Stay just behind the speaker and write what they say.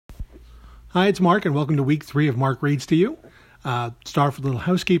Hi, it's Mark, and welcome to week 3 of Mark Reads to You. Start with a little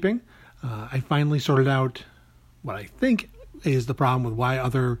housekeeping. I finally sorted out what I think is the problem with why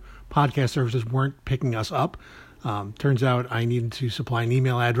other podcast services weren't picking us up. Turns out I needed to supply an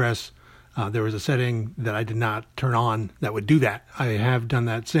email address. There was a setting that I did not turn on that would do that. I have done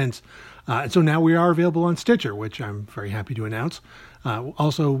that since. And so now we are available on Stitcher, which I'm very happy to announce.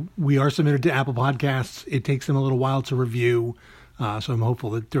 Also, we are submitted to Apple Podcasts. It takes them a little while to review. So I'm hopeful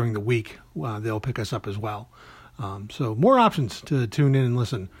that during the week they'll pick us up as well. So more options to tune in and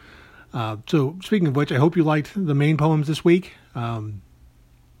listen. So speaking of which, I hope you liked the main poems this week.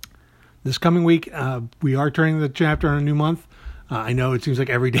 This coming week, we are turning the chapter on a new month. I know it seems like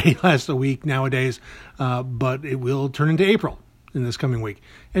every day lasts a week nowadays, but it will turn into April in this coming week.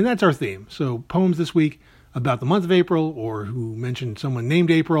 And that's our theme. So poems this week about the month of April, or who mentioned someone named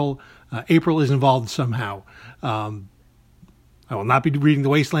April. April is involved somehow. I will not be reading The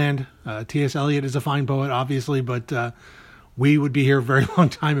Wasteland. T.S. Eliot is a fine poet, obviously, but we would be here a very long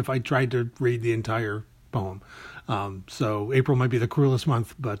time if I tried to read the entire poem. So April might be the cruelest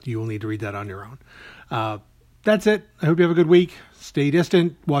month, but you will need to read that on your own. That's it. I hope you have a good week. Stay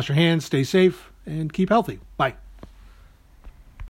distant, wash your hands, stay safe, and keep healthy. Bye.